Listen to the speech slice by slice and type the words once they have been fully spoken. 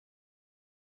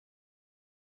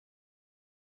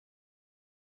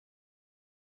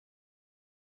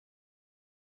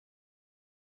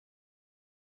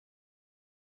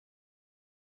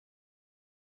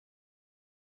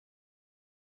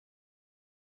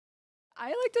I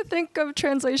like to think of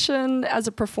translation as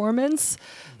a performance.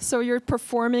 So you're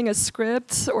performing a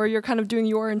script, or you're kind of doing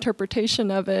your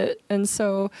interpretation of it. And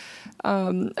so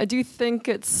I do think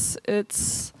it's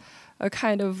a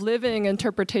kind of living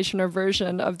interpretation or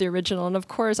version of the original. And of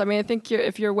course, I mean, I think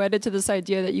if you're wedded to this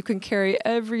idea that you can carry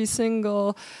every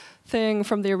single thing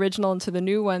from the original into the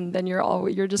new one, then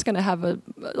you're just going to have a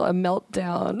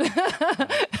meltdown.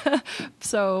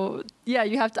 So yeah,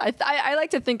 you have to. I like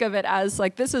to think of it as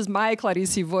like, this is my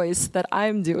Clarice voice that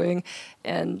I'm doing,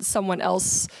 and someone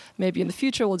else maybe in the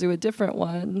future will do a different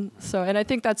one. So, and I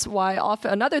think that's why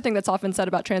another thing that's often said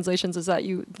about translations is that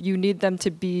you need them to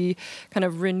be kind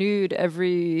of renewed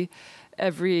every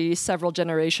several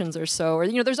generations or so. Or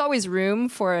there's always room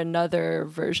for another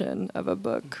version of a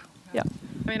book. Yeah.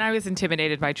 I mean, I was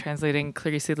intimidated by translating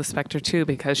Clarice Lispector too,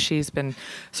 because she's been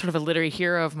sort of a literary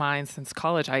hero of mine since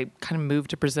college. I kind of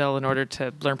moved to Brazil in order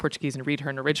to learn Portuguese and read her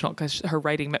in original, because her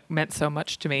writing meant so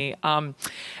much to me.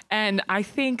 And I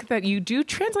think that you do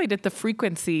translate at the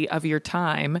frequency of your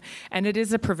time, and it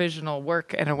is a provisional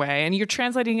work in a way, and you're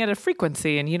translating at a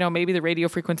frequency, and maybe the radio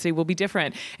frequency will be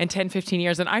different in 10, 15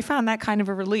 years. And I found that kind of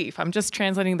a relief. I'm just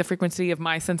translating the frequency of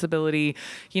my sensibility,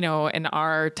 in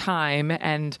our time,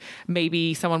 and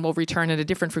maybe someone will return at a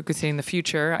different frequency in the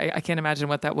future. I can't imagine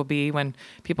what that will be when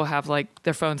people have like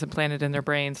their phones implanted in their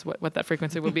brains, what that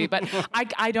frequency will be. But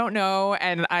I don't know.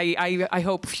 And I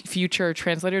hope future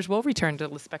translators will return to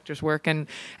Lispector's work and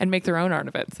make their own art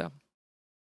of it. So.